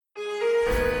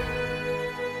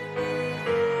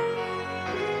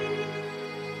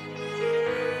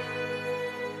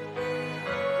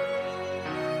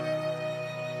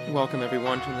Welcome,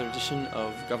 everyone, to another edition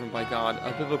of Governed by God,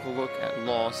 a biblical look at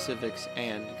law, civics,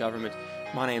 and government.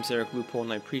 My name is Eric Loophole,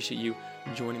 and I appreciate you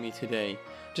joining me today.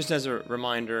 Just as a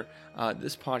reminder,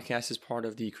 this podcast is part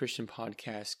of the Christian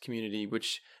podcast community,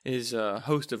 which is a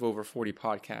host of over 40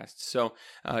 podcasts. So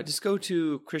just go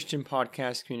to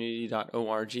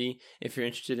christianpodcastcommunity.org if you're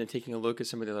interested in taking a look at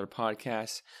some of the other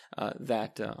podcasts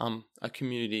that I'm a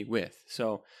community with.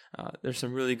 So there's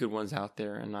some really good ones out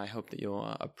there, and I hope that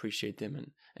you'll appreciate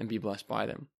them and be blessed by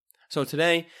them. So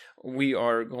today we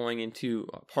are going into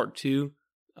part 2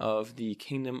 of the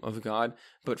Kingdom of God.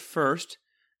 But first,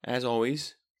 as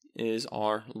always, is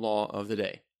our law of the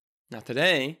day. Now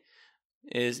today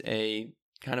is a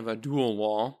kind of a dual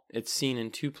law. It's seen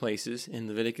in two places, in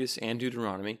Leviticus and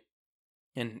Deuteronomy.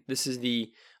 And this is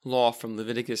the law from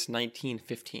Leviticus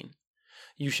 19:15.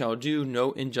 You shall do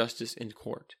no injustice in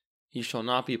court. You shall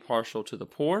not be partial to the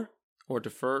poor or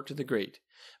defer to the great,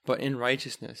 but in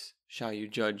righteousness shall you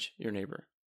judge your neighbor.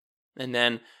 And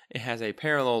then it has a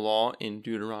parallel law in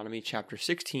Deuteronomy chapter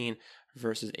 16,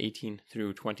 verses 18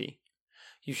 through 20.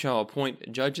 You shall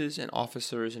appoint judges and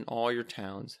officers in all your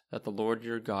towns that the Lord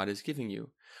your God is giving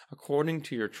you, according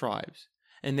to your tribes,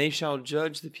 and they shall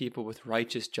judge the people with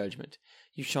righteous judgment.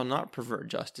 You shall not pervert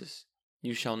justice.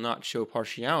 You shall not show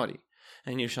partiality,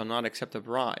 and you shall not accept a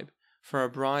bribe, for a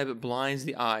bribe blinds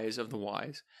the eyes of the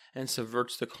wise and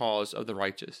subverts the cause of the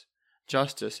righteous.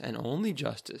 Justice, and only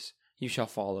justice, you shall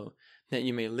follow, that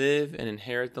you may live and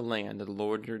inherit the land that the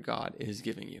Lord your God is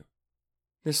giving you.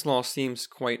 This law seems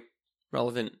quite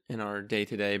relevant in our day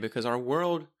today because our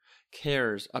world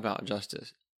cares about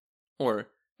justice, or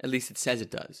at least it says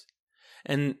it does.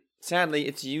 And sadly,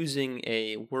 it's using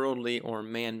a worldly or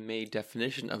man-made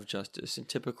definition of justice and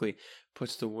typically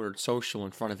puts the word social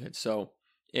in front of it. So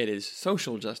it is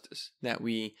social justice that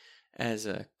we as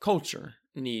a culture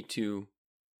need to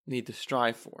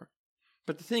strive for.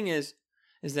 But the thing is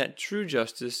that true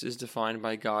justice is defined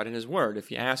by God and His Word.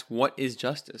 If you ask, what is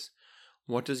justice?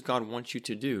 What does God want you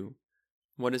to do?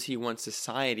 What does He want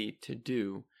society to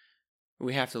do?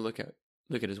 We have to look at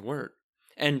His Word.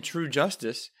 And true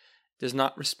justice does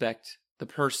not respect the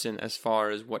person as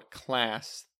far as what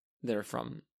class they're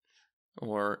from,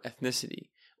 or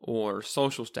ethnicity, or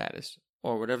social status,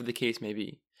 or whatever the case may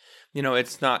be. You know,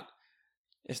 it's not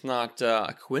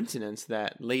a coincidence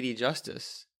that Lady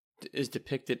Justice is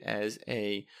depicted as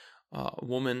a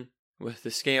woman with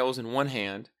the scales in one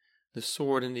hand, the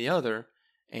sword in the other,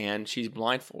 and she's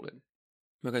blindfolded.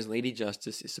 Because Lady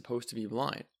Justice is supposed to be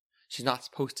blind. She's not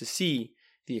supposed to see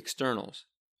the externals.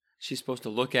 She's supposed to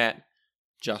look at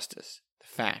justice, the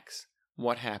facts,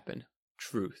 what happened,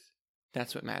 truth.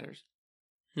 That's what matters.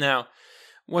 Now,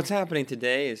 what's happening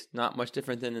today is not much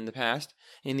different than in the past.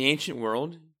 In the ancient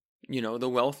world, the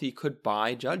wealthy could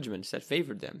buy judgments that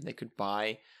favored them. They could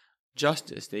buy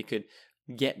justice. They could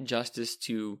get justice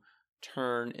to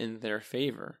turn in their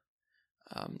favor.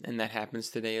 And that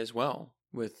happens today as well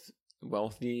with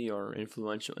wealthy or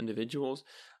influential individuals.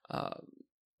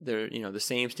 The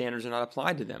same standards are not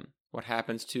applied to them. What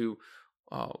happens to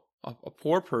a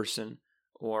poor person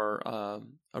or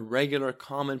a regular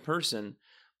common person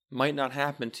might not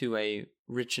happen to a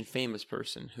rich and famous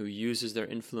person who uses their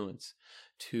influence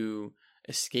to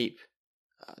escape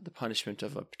the punishment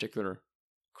of a particular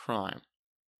crime.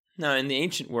 Now, in the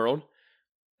ancient world,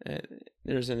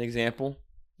 there's an example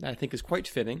that I think is quite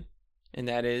fitting, and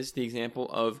that is the example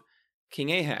of King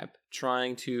Ahab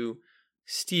trying to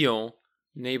steal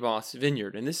Naboth's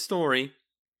vineyard. And this story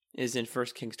is in 1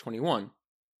 Kings 21.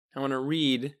 I want to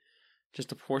read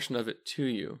just a portion of it to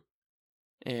you.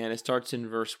 And it starts in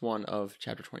verse 1 of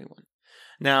chapter 21.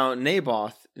 Now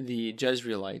Naboth the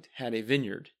Jezreelite had a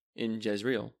vineyard in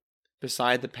Jezreel,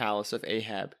 beside the palace of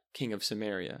Ahab, king of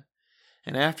Samaria.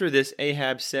 And after this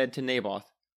Ahab said to Naboth,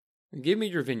 Give me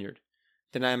your vineyard,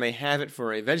 that I may have it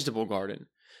for a vegetable garden,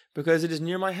 because it is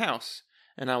near my house,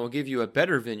 and I will give you a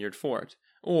better vineyard for it.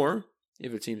 Or,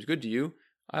 if it seems good to you,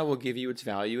 I will give you its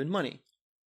value in money.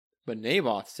 But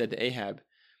Naboth said to Ahab,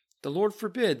 The Lord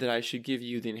forbid that I should give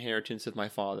you the inheritance of my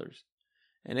fathers.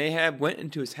 And Ahab went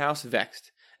into his house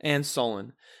vexed and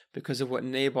sullen, because of what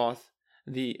Naboth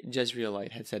the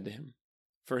Jezreelite had said to him.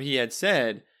 For he had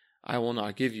said, I will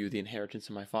not give you the inheritance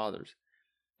of my fathers.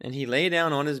 And he lay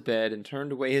down on his bed and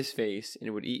turned away his face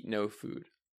and would eat no food.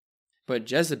 But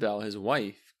Jezebel his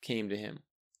wife came to him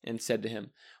and said to him,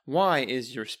 Why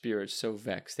is your spirit so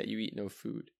vexed that you eat no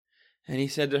food? And he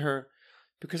said to her,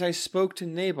 Because I spoke to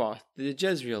Naboth the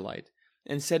Jezreelite,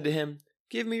 and said to him,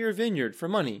 Give me your vineyard for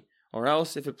money, or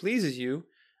else, if it pleases you,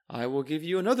 I will give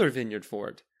you another vineyard for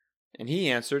it. And he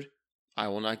answered, I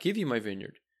will not give you my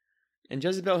vineyard. And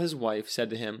Jezebel his wife said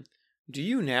to him, Do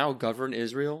you now govern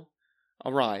Israel?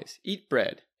 Arise, eat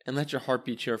bread, and let your heart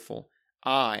be cheerful.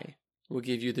 I will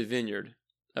give you the vineyard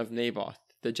of Naboth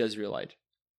the Jezreelite.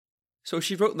 So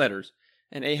she wrote letters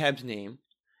in Ahab's name,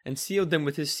 and sealed them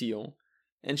with his seal,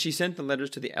 and she sent the letters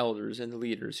to the elders and the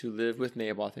leaders who lived with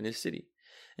Naboth in his city.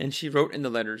 And she wrote in the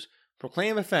letters,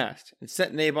 Proclaim a fast, and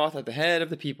set Naboth at the head of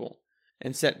the people,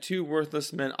 and set 2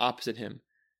 worthless men opposite him,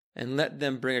 and let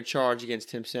them bring a charge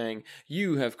against him, saying,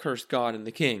 You have cursed God and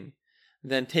the king.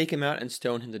 Then take him out and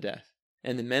stone him to death.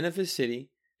 And the men of his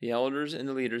city, the elders and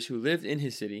the leaders who lived in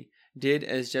his city, did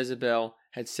as Jezebel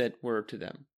had sent word to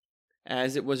them,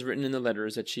 as it was written in the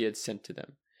letters that she had sent to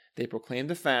them. They proclaimed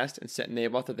the fast and set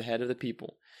Naboth at the head of the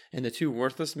people. And the 2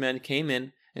 worthless men came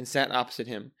in and sat opposite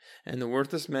him. And the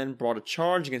worthless men brought a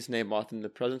charge against Naboth in the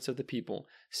presence of the people,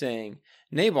 saying,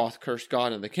 Naboth cursed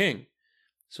God and the king.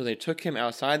 So they took him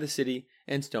outside the city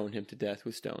and stoned him to death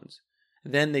with stones.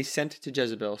 Then they sent to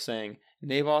Jezebel, saying,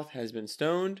 Naboth has been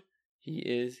stoned, he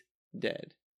is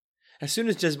dead. As soon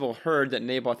as Jezebel heard that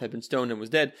Naboth had been stoned and was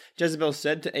dead, Jezebel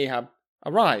said to Ahab,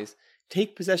 Arise,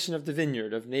 take possession of the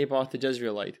vineyard of Naboth the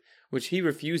Jezreelite, which he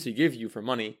refused to give you for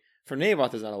money, for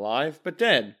Naboth is not alive, but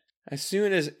dead. As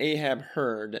soon as Ahab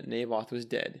heard that Naboth was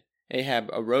dead, Ahab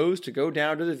arose to go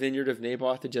down to the vineyard of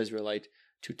Naboth the Jezreelite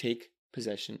to take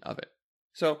possession of it.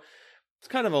 So, it's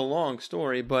kind of a long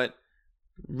story, but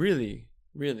really,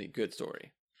 really good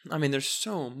story. I mean, there's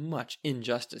so much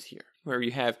injustice here, where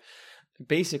you have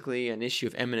basically an issue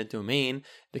of eminent domain.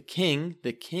 The king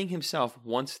himself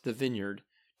wants the vineyard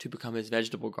to become his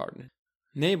vegetable garden.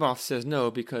 Naboth says no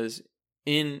because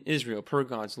in Israel, per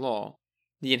God's law,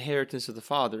 the inheritance of the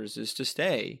fathers is to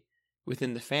stay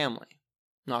within the family,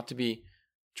 not to be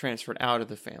transferred out of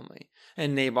the family.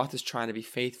 And Naboth is trying to be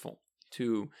faithful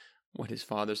to what his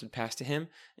fathers had passed to him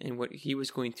and what he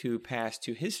was going to pass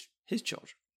to his children.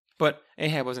 But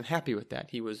Ahab wasn't happy with that.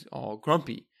 He was all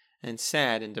grumpy and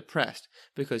sad and depressed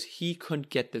because he couldn't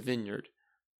get the vineyard.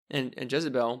 And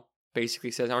Jezebel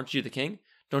basically says, Aren't you the king?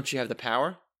 Don't you have the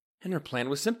power? And her plan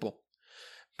was simple.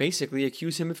 Basically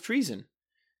accuse him of treason.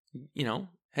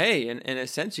 Hey, in a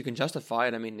sense you can justify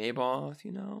it. I mean, Naboth,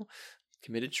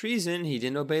 committed treason. He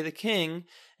didn't obey the king,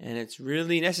 and it's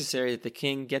really necessary that the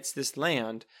king gets this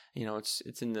land.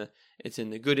 It's in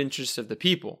the good interest of the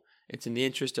people. It's in the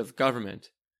interest of government.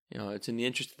 It's in the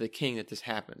interest of the king that this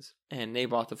happens. And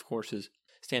Naboth, of course, is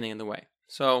standing in the way.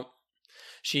 So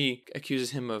she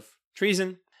accuses him of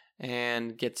treason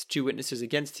and gets 2 witnesses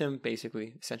against him,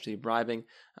 basically, essentially bribing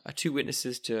 2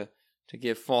 witnesses to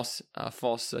give false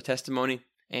testimony,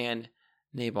 and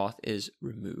Naboth is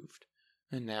removed.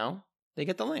 And now they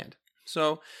get the land.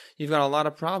 So you've got a lot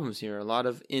of problems here, a lot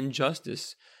of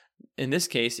injustice. In this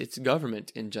case, it's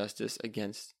government injustice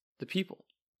against the people.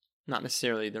 Not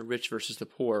necessarily the rich versus the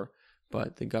poor,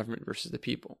 but the government versus the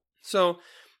people. So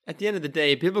at the end of the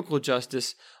day, biblical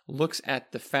justice looks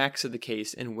at the facts of the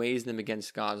case and weighs them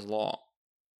against God's law.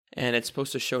 And it's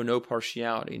supposed to show no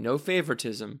partiality, no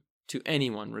favoritism to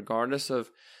anyone, regardless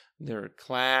of their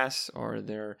class or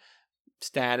their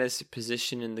status,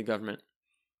 position in the government.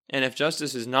 And if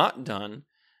justice is not done,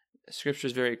 Scripture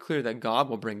is very clear that God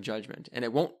will bring judgment, and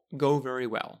it won't go very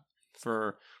well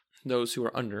for those who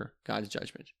are under God's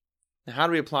judgment. Now, how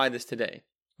do we apply this today?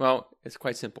 Well, it's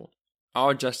quite simple.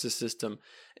 Our justice system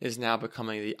is now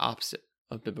becoming the opposite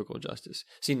of biblical justice.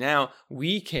 See, now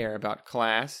we care about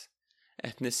class,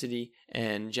 ethnicity,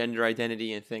 and gender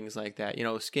identity and things like that.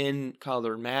 Skin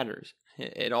color matters.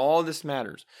 All this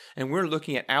matters. And we're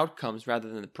looking at outcomes rather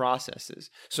than the processes.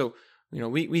 So,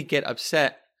 we get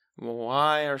upset. Well,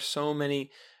 why are so many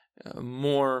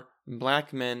more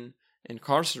black men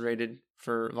incarcerated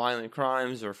for violent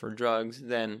crimes or for drugs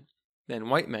than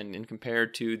white men, and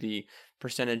compared to the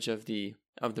percentage of the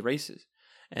races?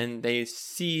 And they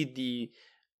see the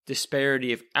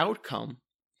disparity of outcome,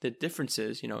 the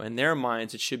differences. In their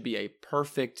minds, it should be a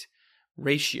perfect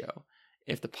ratio.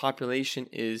 If the population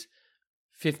is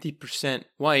 50%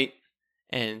 white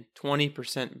and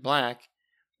 20% black,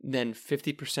 then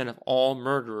 50% of all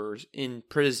murderers in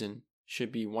prison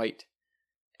should be white,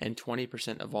 and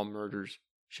 20% of all murders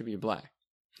should be black.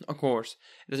 Of course,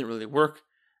 it doesn't really work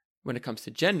when it comes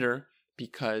to gender,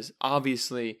 because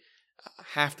obviously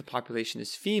half the population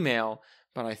is female,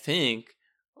 but I think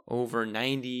over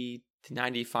 90 to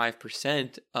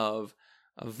 95% of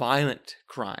violent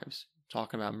crimes,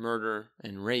 talking about murder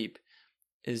and rape,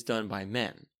 is done by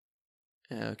men.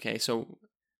 Okay, so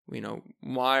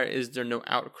why is there no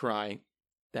outcry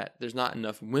that there's not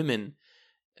enough women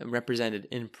represented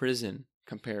in prison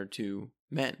compared to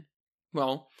men?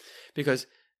 Well, because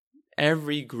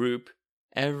every group,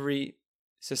 every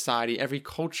society, every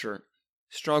culture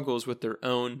struggles with their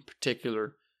own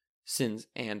particular sins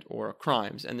and or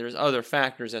crimes. And there's other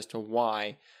factors as to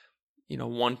why,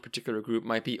 one particular group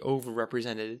might be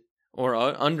overrepresented or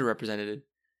underrepresented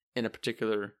in a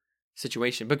particular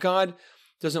situation. But God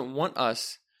doesn't want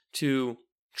us to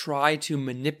try to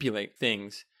manipulate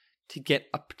things to get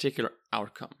a particular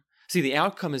outcome. See, the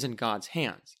outcome is in God's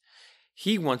hands.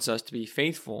 He wants us to be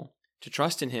faithful, to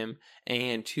trust in Him,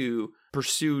 and to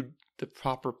pursue the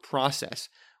proper process,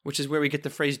 which is where we get the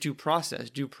phrase due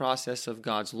process of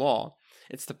God's law.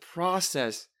 It's the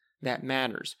process that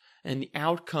matters, and the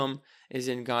outcome is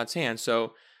in God's hands.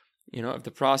 So, if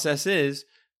the process is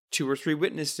 2 or 3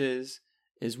 witnesses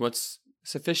is what's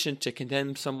sufficient to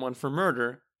condemn someone for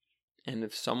murder, and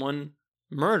if someone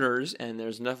murders and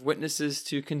there's enough witnesses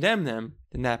to condemn them,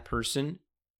 then that person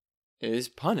is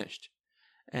punished.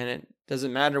 And it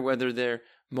doesn't matter whether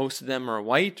most of them are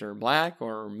white or black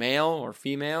or male or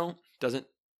female. Doesn't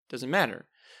matter.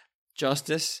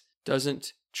 Justice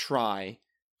doesn't try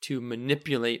to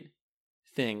manipulate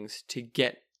things to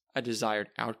get a desired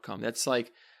outcome. That's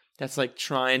like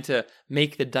trying to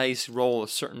make the dice roll a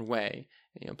certain way.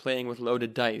 Playing with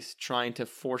loaded dice, trying to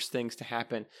force things to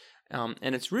happen,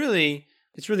 and it's really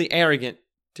arrogant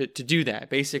to do that.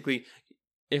 Basically,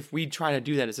 if we try to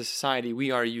do that as a society,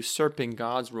 we are usurping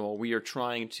God's role. We are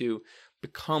trying to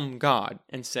become God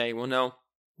and say, well, no,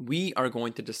 we are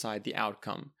going to decide the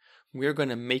outcome. We're going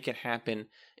to make it happen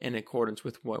in accordance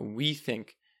with what we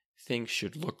think things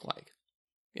should look like.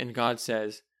 And God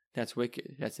says that's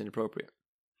wicked, that's inappropriate.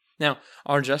 Now,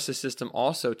 our justice system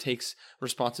also takes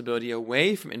responsibility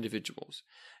away from individuals.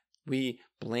 We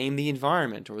blame the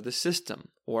environment or the system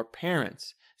or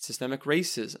parents, systemic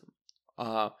racism.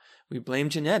 We blame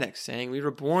genetics, saying we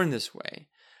were born this way.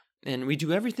 And we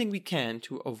do everything we can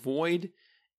to avoid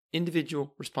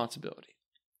individual responsibility.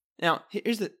 Now,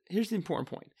 here's the important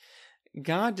point.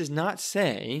 God does not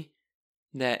say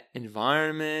that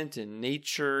environment and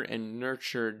nature and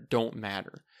nurture don't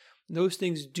matter. Those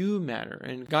things do matter,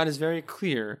 and God is very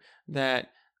clear that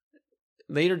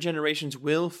later generations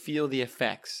will feel the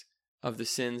effects of the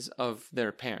sins of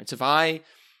their parents. If I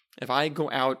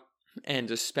go out and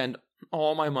just spend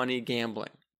all my money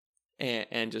gambling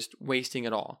and just wasting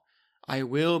it all, I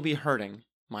will be hurting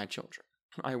my children.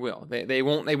 I will. They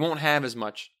won't have as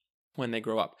much when they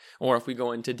grow up. Or if we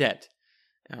go into debt,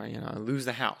 lose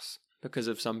the house because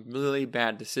of some really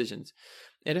bad decisions,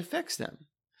 it affects them.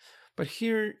 But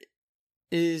here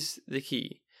is the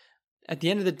key. At the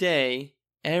end of the day,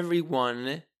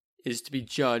 everyone is to be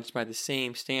judged by the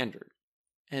same standard.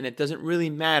 And it doesn't really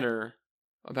matter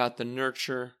about the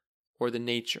nurture or the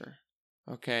nature.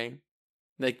 Okay?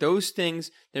 Like those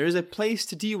things, there is a place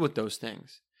to deal with those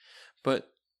things. But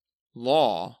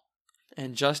law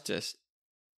and justice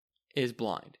is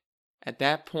blind. At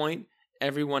that point,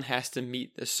 everyone has to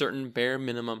meet a certain bare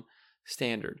minimum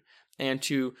standard. And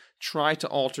to try to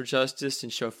alter justice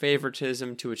and show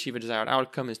favoritism to achieve a desired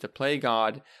outcome is to play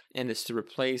God, and it's to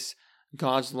replace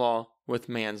God's law with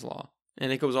man's law.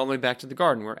 And it goes all the way back to the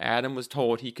garden where Adam was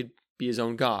told he could be his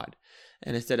own God.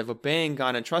 And instead of obeying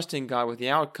God and trusting God with the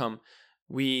outcome,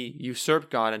 we usurp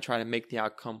God and try to make the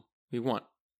outcome we want.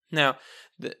 Now,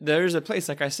 there's a place,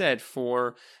 like I said,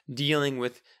 for dealing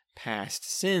with past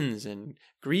sins and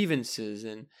grievances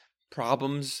and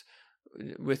problems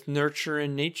with nurture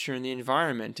and nature and the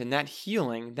environment. And that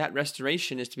healing, that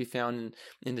restoration is to be found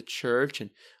in the church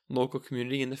and local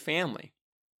community and the family.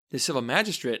 The civil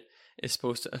magistrate is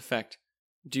supposed to affect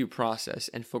due process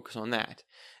and focus on that.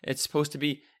 It's supposed to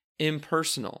be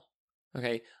impersonal.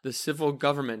 Okay, the civil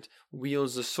government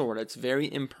wields the sword. It's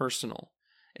very impersonal.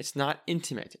 It's not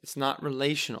intimate. It's not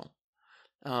relational.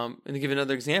 And to give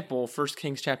another example, 1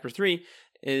 Kings chapter 3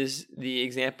 is the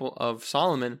example of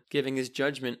Solomon giving his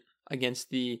judgment against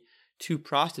the 2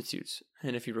 prostitutes.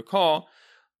 And if you recall,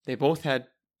 they both had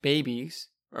babies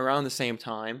around the same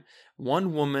time.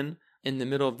 One woman in the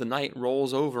middle of the night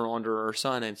rolls over onto her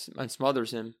son and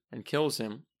smothers him and kills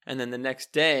him. And then the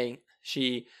next day,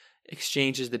 she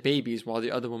exchanges the babies while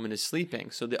the other woman is sleeping.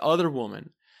 So the other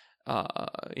woman,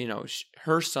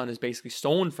 her son is basically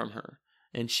stolen from her,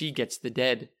 and she gets the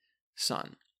dead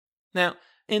son. Now,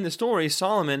 in the story,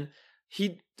 Solomon,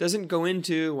 he doesn't go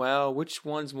into, well, which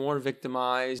one's more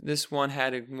victimized? This one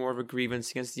had more of a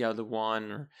grievance against the other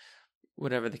one, or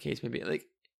whatever the case may be.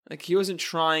 Like he wasn't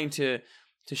trying to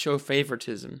show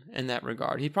favoritism in that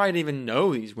regard. He probably didn't even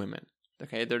know these women.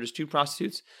 Okay, they're just 2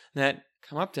 prostitutes that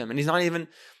come up to him, and he's not even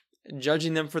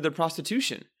judging them for their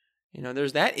prostitution.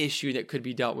 There's that issue that could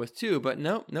be dealt with too, but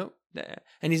no.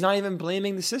 And he's not even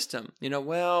blaming the system.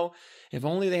 Well, if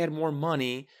only they had more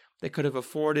money, they could have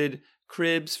afforded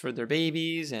cribs for their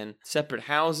babies and separate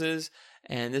houses.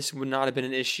 And this would not have been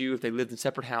an issue if they lived in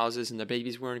separate houses and their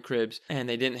babies were in cribs and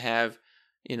they didn't have,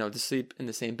 to sleep in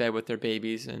the same bed with their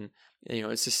babies. And,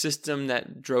 it's a system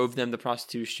that drove them to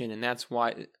prostitution. And that's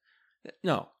why,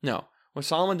 no. What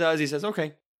Solomon does, he says,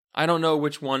 okay, I don't know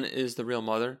which one is the real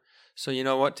mother. So you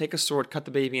know what? Take a sword, cut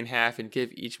the baby in half, and give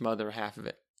each mother half of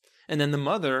it. And then the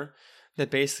mother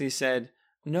that basically said,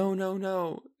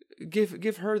 no,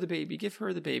 give her the baby, give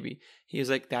her the baby. He is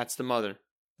like, that's the mother.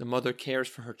 The mother cares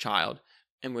for her child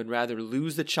and would rather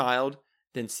lose the child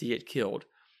than see it killed.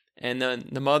 And then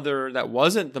the mother that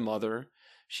wasn't the mother,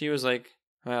 she was like,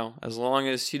 well, as long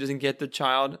as she doesn't get the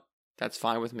child, that's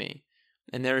fine with me.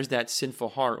 And there's that sinful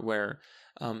heart where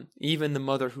even the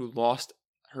mother who lost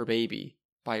her baby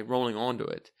by rolling onto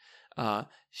it,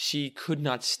 she could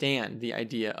not stand the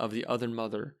idea of the other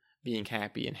mother being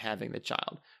happy and having the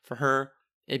child. For her,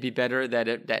 it'd be better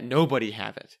that nobody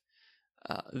have it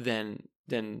than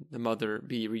the mother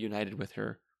be reunited with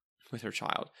her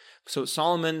child. So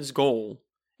Solomon's goal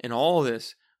in all of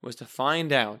this was to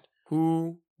find out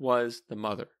who was the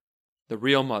mother, the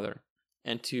real mother,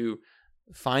 and to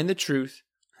find the truth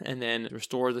and then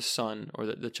restore the son or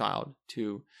the child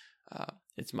to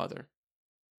its mother.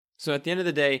 So at the end of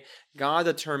the day, God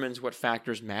determines what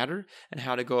factors matter and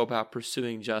how to go about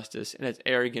pursuing justice, and it's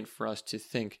arrogant for us to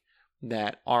think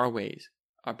that our ways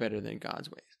are better than God's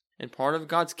ways. And part of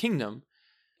God's kingdom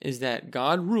is that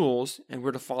God rules and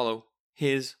we're to follow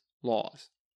his laws.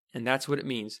 And that's what it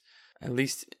means, at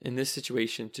least in this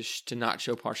situation, to not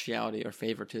show partiality or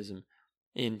favoritism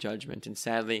in judgment. And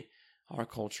sadly, our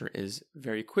culture is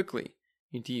very quickly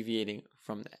deviating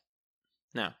from that.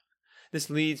 Now, this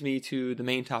leads me to the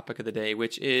main topic of the day,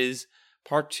 which is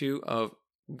part 2 of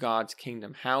God's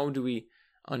kingdom. How do we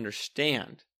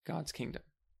understand God's kingdom?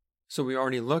 So we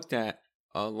already looked at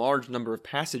a large number of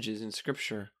passages in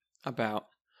Scripture about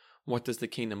what does the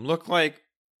kingdom look like,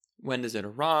 when does it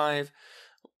arrive,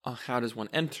 how does one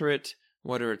enter it,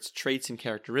 what are its traits and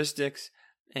characteristics,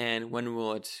 and when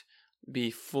will it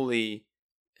be fully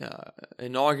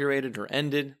inaugurated or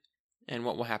ended, and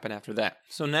what will happen after that.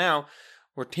 So now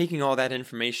we're taking all that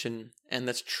information and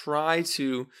let's try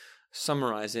to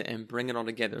summarize it and bring it all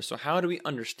together. So how do we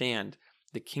understand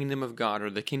the kingdom of God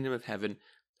or the kingdom of heaven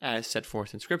as set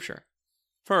forth in Scripture?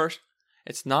 First,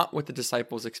 it's not what the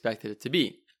disciples expected it to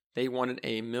be. They wanted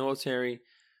a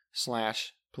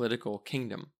military/political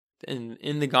kingdom.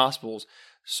 In the Gospels,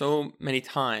 so many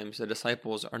times the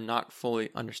disciples are not fully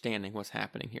understanding what's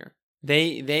happening here.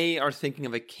 They are thinking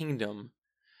of a kingdom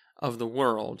of the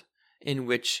world in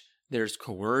which there's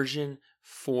coercion,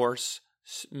 force,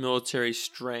 military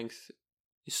strength,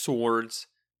 swords,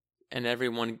 and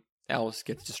everyone else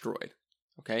gets destroyed.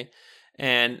 Okay?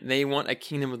 And they want a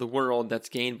kingdom of the world that's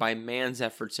gained by man's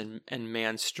efforts and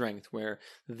man's strength, where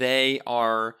they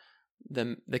are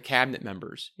the cabinet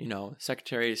members,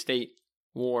 Secretary of State,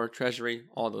 War, Treasury,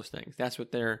 all those things. That's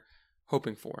what they're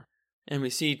hoping for. And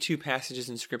we see 2 passages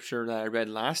in Scripture that I read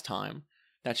last time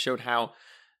that showed how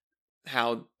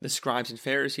the scribes and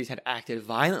Pharisees had acted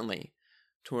violently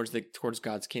towards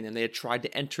God's kingdom. They had tried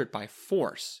to enter it by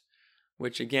force,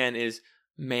 which again is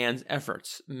man's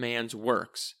efforts, man's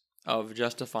works of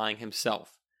justifying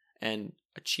himself and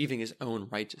achieving his own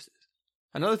righteousness.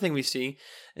 Another thing we see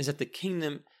is that the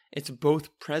kingdom, it's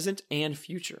both present and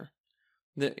future.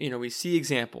 We see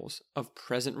examples of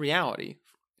present reality.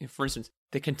 For instance,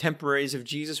 the contemporaries of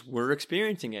Jesus were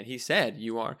experiencing it. He said,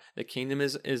 the kingdom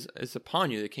is upon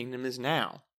you. The kingdom is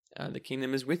now. The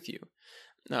kingdom is with you.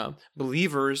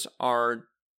 Believers are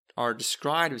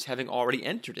described as having already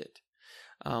entered it.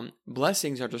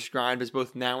 Blessings are described as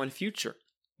both now and future.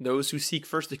 Those who seek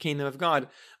first the kingdom of God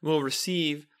will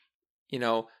receive,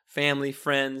 family,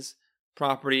 friends,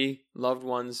 property, loved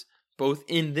ones, both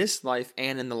in this life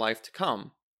and in the life to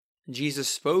come. Jesus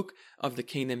spoke of the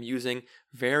kingdom using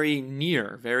very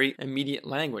near, very immediate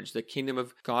language. The kingdom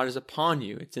of God is upon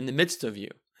you. It's in the midst of you.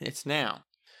 It's now.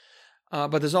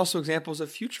 But there's also examples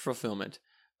of future fulfillment.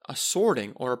 A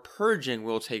sorting or a purging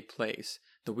will take place.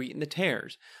 The wheat and the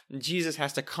tares. Jesus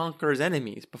has to conquer his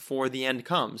enemies before the end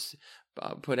comes.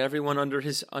 Put everyone under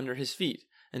his feet.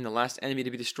 And the last enemy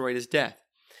to be destroyed is death.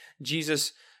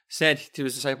 Jesus said to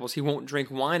his disciples he won't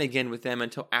drink wine again with them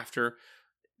until after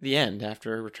the end,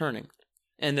 after returning.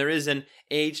 And there is an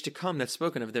age to come that's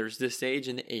spoken of. There's this age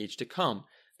and the age to come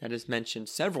that is mentioned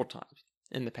several times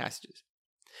in the passages.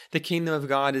 The kingdom of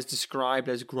God is described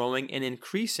as growing and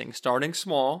increasing, starting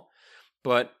small,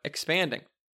 but expanding.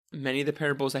 Many of the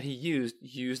parables that he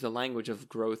used the language of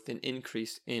growth and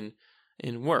increase in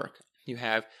work. You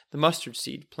have the mustard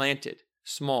seed planted,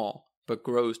 small, but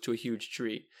grows to a huge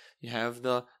tree. You have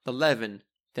the leaven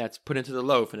that's put into the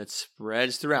loaf and it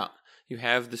spreads throughout. You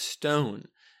have the stone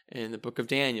in the book of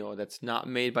Daniel that's not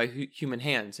made by human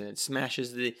hands, and it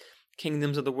smashes the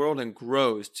kingdoms of the world and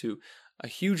grows to a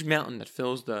huge mountain that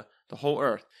fills the whole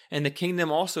earth. And the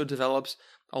kingdom also develops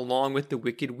along with the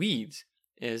wicked weeds,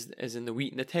 as in the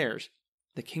wheat and the tares.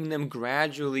 The kingdom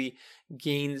gradually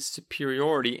gains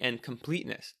superiority and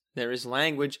completeness. There is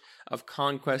language of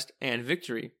conquest and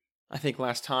victory. I think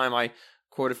last time I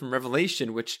quoted from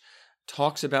Revelation, which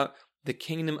talks about the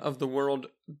kingdom of the world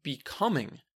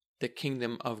becoming the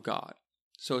kingdom of God.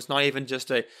 So it's not even just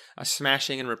a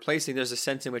smashing and replacing. There's a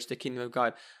sense in which the kingdom of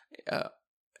God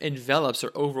envelops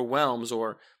or overwhelms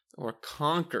or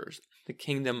conquers the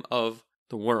kingdom of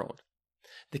the world.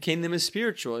 The kingdom is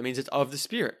spiritual. It means it's of the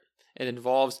Spirit. It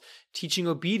involves teaching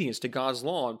obedience to God's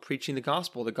law and preaching the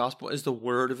gospel. The gospel is the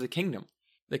word of the kingdom.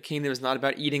 The kingdom is not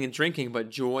about eating and drinking, but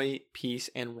joy, peace,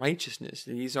 and righteousness.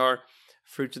 These are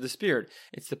fruits of the Spirit.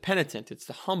 It's the penitent, it's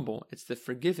the humble, it's the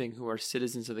forgiving who are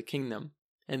citizens of the kingdom.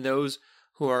 And those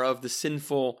who are of the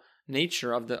sinful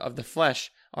nature of the flesh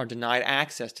are denied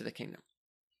access to the kingdom.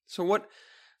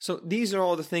 So these are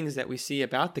all the things that we see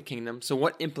about the kingdom. So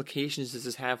what implications does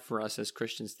this have for us as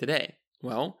Christians today?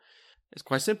 Well, it's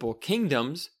quite simple.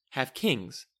 Kingdoms have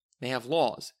kings. They have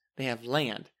laws. They have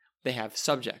land. They have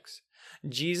subjects.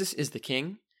 Jesus is the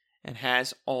king and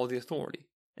has all the authority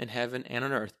in heaven and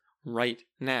on earth right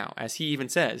now. As he even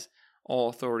says, all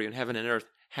authority in heaven and earth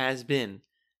has been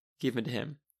given to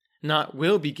him. Not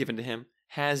will be given to him,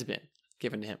 has been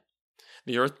given to him.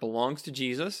 The earth belongs to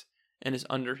Jesus and is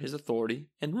under his authority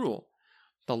and rule.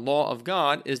 The law of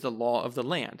God is the law of the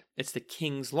land. It's the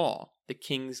king's law, the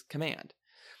king's command.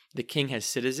 The king has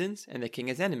citizens and the king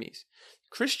has enemies.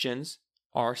 Christians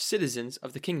are citizens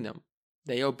of the kingdom.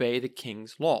 They obey the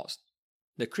king's laws.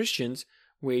 The Christians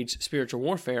wage spiritual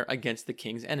warfare against the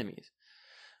king's enemies.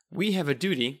 We have a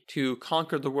duty to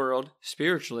conquer the world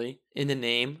spiritually in the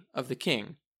name of the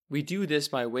king. We do this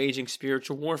by waging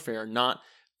spiritual warfare, not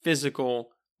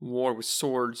physical war with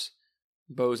swords,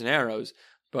 bows, and arrows,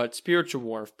 but spiritual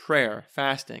war of prayer,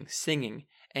 fasting, singing,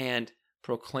 and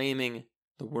proclaiming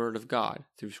the word of God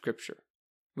through Scripture.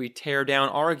 We tear down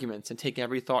arguments and take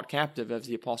every thought captive, as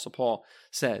the Apostle Paul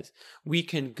says. We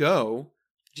can go,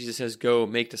 Jesus says, go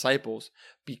make disciples,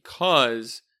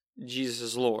 because Jesus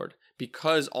is Lord,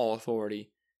 because all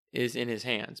authority is in his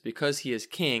hands, because he is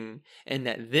king, and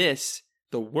that this,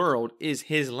 the world, is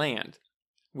his land.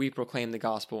 We proclaim the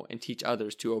gospel and teach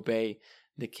others to obey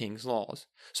the king's laws.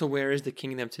 So where is the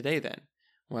kingdom today then?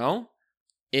 Well,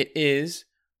 it is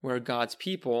where God's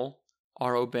people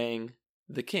are obeying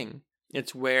the king.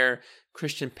 It's where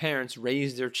Christian parents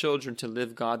raise their children to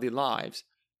live godly lives.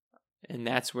 And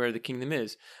that's where the kingdom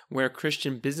is. Where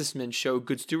Christian businessmen show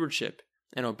good stewardship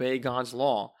and obey God's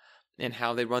law and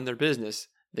how they run their business,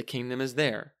 the kingdom is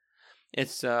there.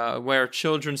 It's where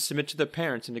children submit to their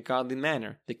parents in a godly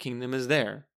manner. The kingdom is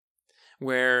there.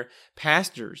 Where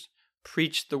pastors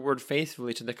preach the word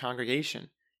faithfully to the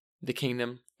congregation. The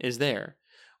kingdom is there.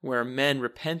 Where men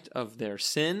repent of their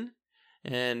sin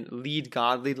and lead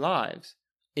godly lives.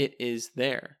 It is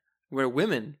there. Where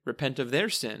women repent of their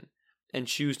sin and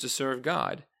choose to serve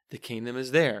God. The kingdom is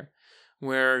there.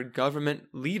 Where government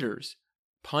leaders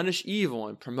punish evil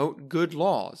and promote good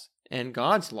laws and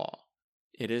God's law.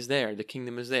 It is there. The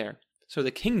kingdom is there. So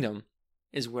the kingdom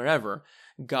is wherever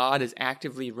God is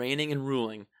actively reigning and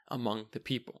ruling among the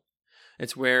people.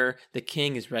 It's where the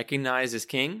king is recognized as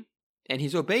king and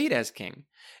he's obeyed as king.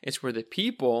 It's where the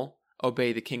people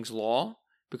obey the king's law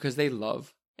because they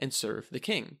love and serve the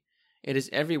king. It is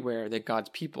everywhere that God's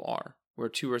people are, where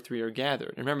 2 or 3 are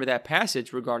gathered. And remember, that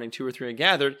passage regarding 2 or 3 are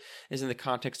gathered is in the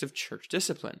context of church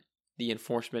discipline, the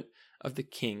enforcement of the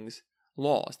king's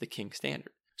laws, the king's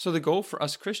standard. So the goal for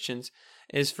us Christians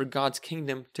is for God's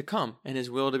kingdom to come and his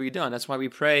will to be done. That's why we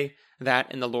pray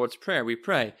that in the Lord's Prayer. We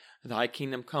pray, thy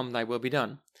kingdom come, thy will be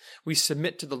done. We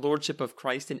submit to the lordship of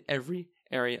Christ in every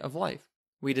area of life.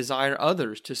 We desire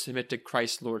others to submit to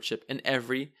Christ's lordship in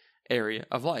every area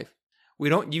of life. We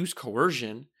don't use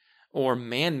coercion or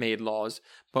man-made laws,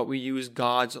 but we use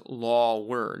God's law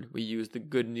word. We use the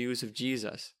good news of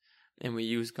Jesus, and we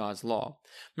use God's law.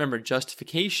 Remember,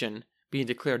 justification, being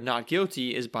declared not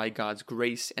guilty, is by God's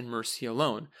grace and mercy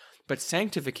alone. But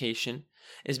sanctification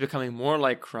is becoming more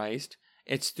like Christ.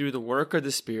 It's through the work of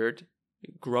the Spirit,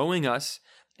 growing us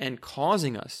and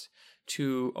causing us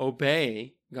to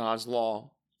obey God's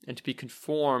law and to be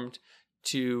conformed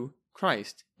to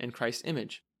Christ and Christ's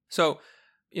image. So,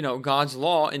 God's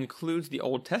law includes the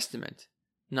Old Testament.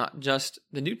 not just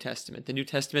the New Testament. The New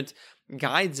Testament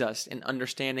guides us in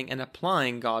understanding and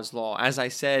applying God's law. As I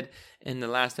said in the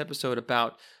last episode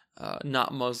about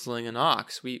not muzzling an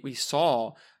ox, we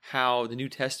saw how the New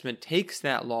Testament takes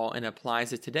that law and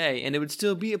applies it today, and it would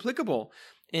still be applicable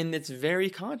in its very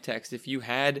context. If you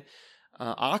had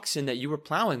oxen that you were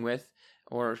plowing with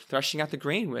or threshing out the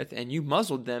grain with, and you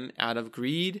muzzled them out of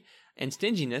greed and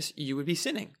stinginess, you would be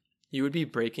sinning. You would be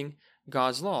breaking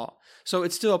God's law. So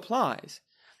it still applies.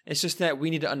 It's just that we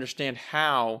need to understand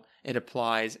how it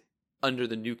applies under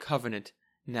the new covenant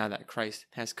now that Christ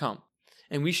has come.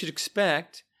 And we should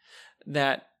expect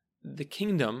that the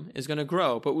kingdom is going to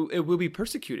grow, but it will be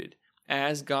persecuted.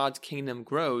 As God's kingdom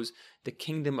grows, the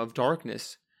kingdom of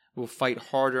darkness will fight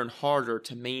harder and harder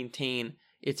to maintain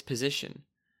its position.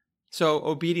 So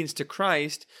obedience to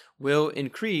Christ will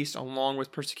increase along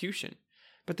with persecution.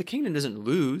 But the kingdom doesn't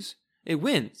lose. It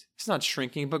wins. It's not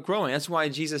shrinking, but growing. That's why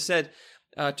Jesus said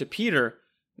to Peter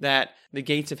that the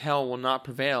gates of hell will not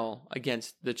prevail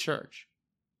against the church.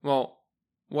 Well,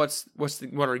 what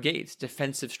are gates?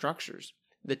 Defensive structures.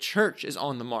 The church is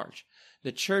on the march.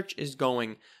 The church is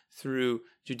going through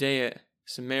Judea,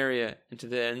 Samaria, and to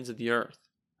the ends of the earth,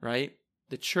 right?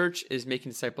 The church is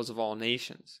making disciples of all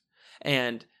nations.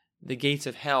 And the gates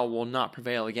of hell will not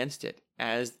prevail against it,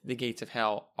 as the gates of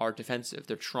hell are defensive.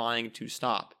 They're trying to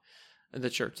stop the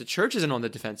church. The church isn't on the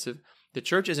defensive. The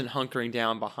church isn't hunkering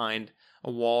down behind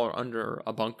a wall or under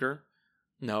a bunker.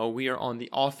 No, we are on the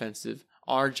offensive.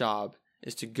 Our job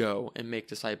is to go and make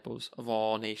disciples of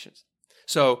all nations.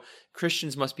 So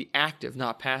Christians must be active,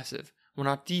 not passive. We're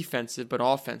not defensive, but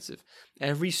offensive.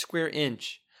 Every square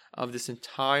inch of this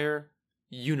entire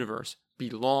universe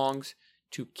belongs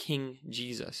to King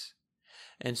Jesus.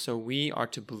 And so we are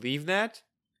to believe that,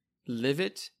 live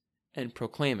it, and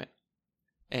proclaim it.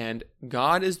 And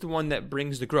God is the one that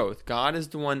brings the growth. God is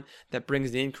the one that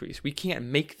brings the increase. We can't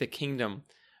make the kingdom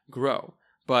grow,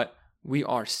 but we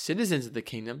are citizens of the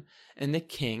kingdom, and the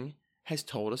King has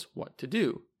told us what to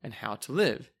do and how to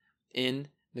live in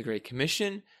the Great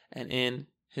Commission and in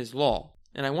His law.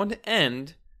 And I want to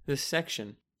end this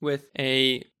section with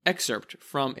an excerpt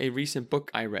from a recent book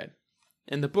I read.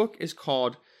 And the book is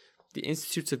called The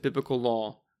Institutes of Biblical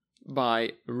Law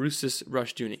by Rousas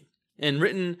Rushdoony, and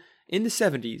written in the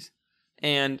 70s.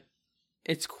 And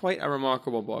it's quite a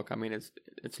remarkable book. I mean,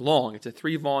 it's long. It's a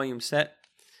 3-volume set,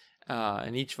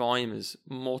 and each volume is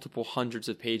multiple hundreds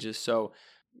of pages. So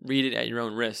read it at your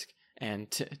own risk and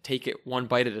take it one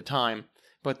bite at a time.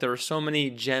 But there are so many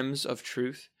gems of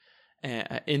truth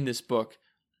in this book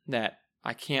that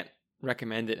I can't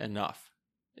recommend it enough.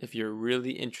 If you're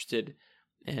really interested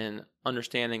in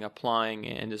understanding, applying,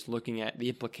 and just looking at the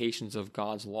implications of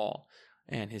God's law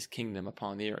and His kingdom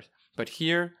upon the earth. But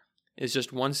here is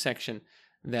just one section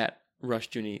that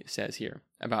Rushdoony says here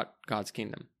about God's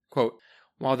kingdom. Quote,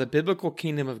 "While the biblical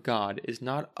kingdom of God is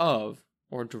not of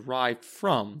or derived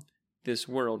from this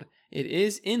world, it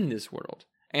is in this world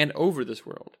and over this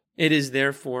world. It is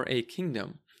therefore a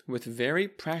kingdom with very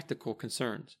practical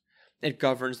concerns. It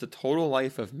governs the total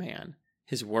life of man,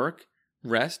 his work,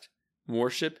 rest,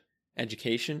 worship,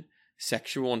 education,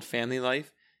 sexual and family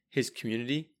life, his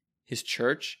community, his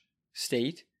church,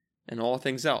 state, and all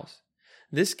things else.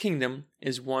 This kingdom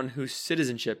is one whose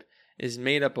citizenship is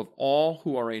made up of all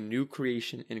who are a new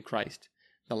creation in Christ,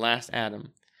 the last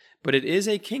Adam. But it is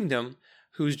a kingdom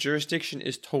whose jurisdiction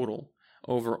is total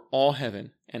over all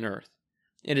heaven and earth.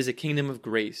 It is a kingdom of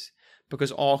grace,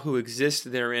 because all who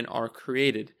exist therein are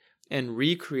created and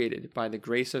recreated by the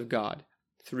grace of God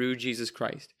through Jesus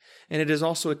Christ. And it is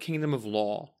also a kingdom of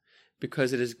law,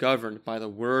 because it is governed by the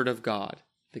word of God,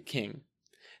 the King.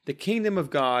 The kingdom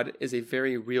of God is a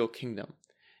very real kingdom.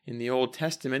 In the Old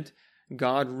Testament,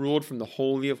 God ruled from the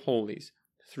Holy of Holies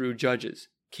through judges,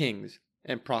 kings,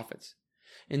 and prophets.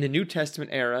 In the New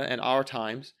Testament era and our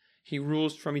times, He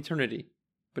rules from eternity,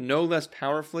 but no less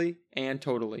powerfully and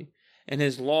totally, and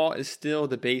His law is still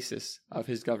the basis of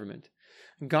His government.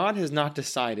 God has not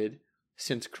decided,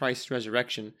 since Christ's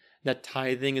resurrection, that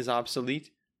tithing is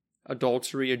obsolete,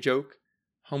 adultery a joke,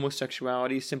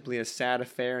 homosexuality simply a sad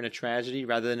affair and a tragedy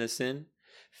rather than a sin,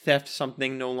 theft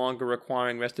something no longer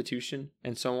requiring restitution,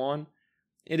 and so on.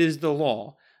 It is the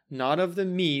law, not of the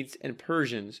Medes and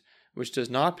Persians, which does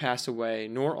not pass away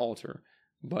nor alter,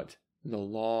 but the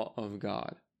law of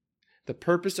God. The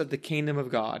purpose of the kingdom of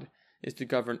God is to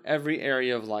govern every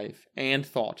area of life and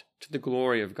thought to the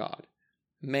glory of God.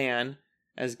 Man,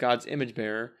 as God's image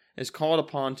bearer, is called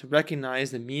upon to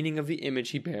recognize the meaning of the image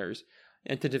he bears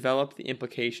and to develop the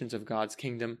implications of God's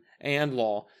kingdom and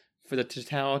law for the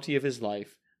totality of his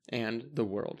life and the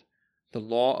world. The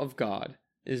law of God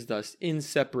is thus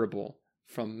inseparable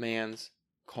from man's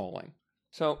calling.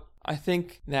 So I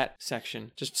think that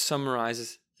section just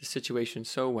summarizes the situation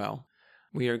so well.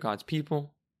 We are God's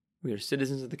people. We are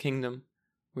citizens of the kingdom.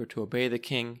 We are to obey the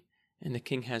king, and the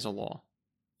king has a law.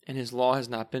 And his law has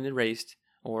not been erased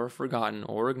or forgotten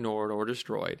or ignored or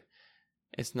destroyed.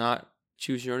 It's not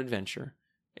choose your own adventure.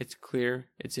 It's clear.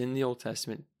 It's in the Old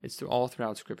Testament. It's all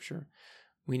throughout Scripture.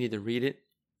 We need to read it,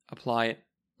 apply it,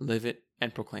 live it,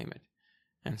 and proclaim it.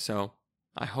 And so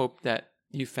I hope that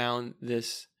you found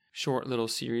this short little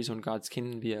series on God's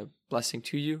kingdom to be a blessing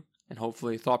to you and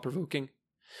hopefully thought-provoking.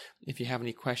 If you have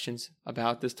any questions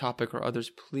about this topic or others,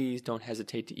 please don't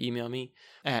hesitate to email me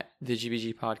at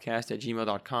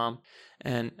thegbgpodcast@gmail.com.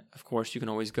 And of course, you can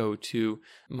always go to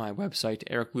my website,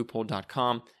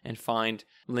 ericloophole.com, and find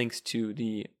links to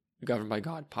the Governed by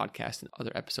God podcast and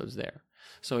other episodes there.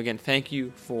 So again, thank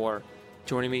you for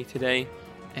joining me today.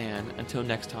 And until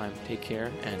next time, take care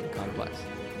and God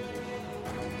bless.